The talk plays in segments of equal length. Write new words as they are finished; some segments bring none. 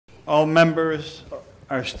All members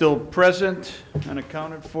are still present and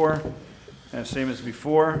accounted for, and same as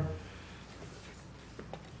before.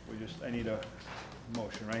 I need a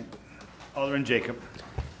motion, right? Alderman Jacob.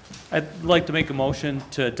 I'd like to make a motion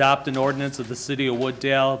to adopt an ordinance of the City of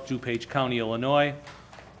Wooddale, DuPage County, Illinois,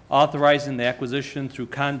 authorizing the acquisition through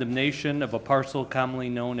condemnation of a parcel commonly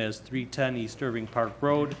known as 310 East Irving Park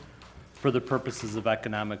Road for the purposes of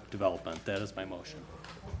economic development. That is my motion.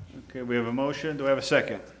 Okay, we have a motion. Do I have a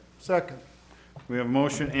second? Second. We have a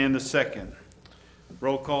motion and a second.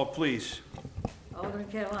 Roll call, please. Alderman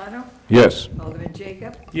Catalano? Yes. Alderman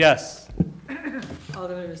Jacob? Yes.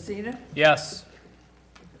 Alderman Messina? Yes.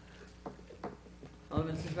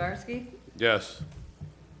 Alderman Zbarsky? Yes.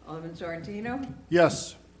 Alderman Sorrentino?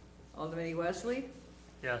 Yes. Alderman E. Wesley?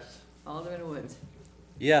 Yes. Alderman Woods?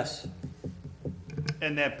 Yes.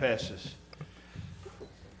 And that passes.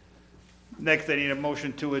 Next, I need a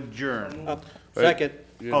motion to adjourn. Second.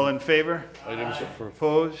 All in favor? Items for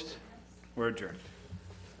Opposed? We're adjourned.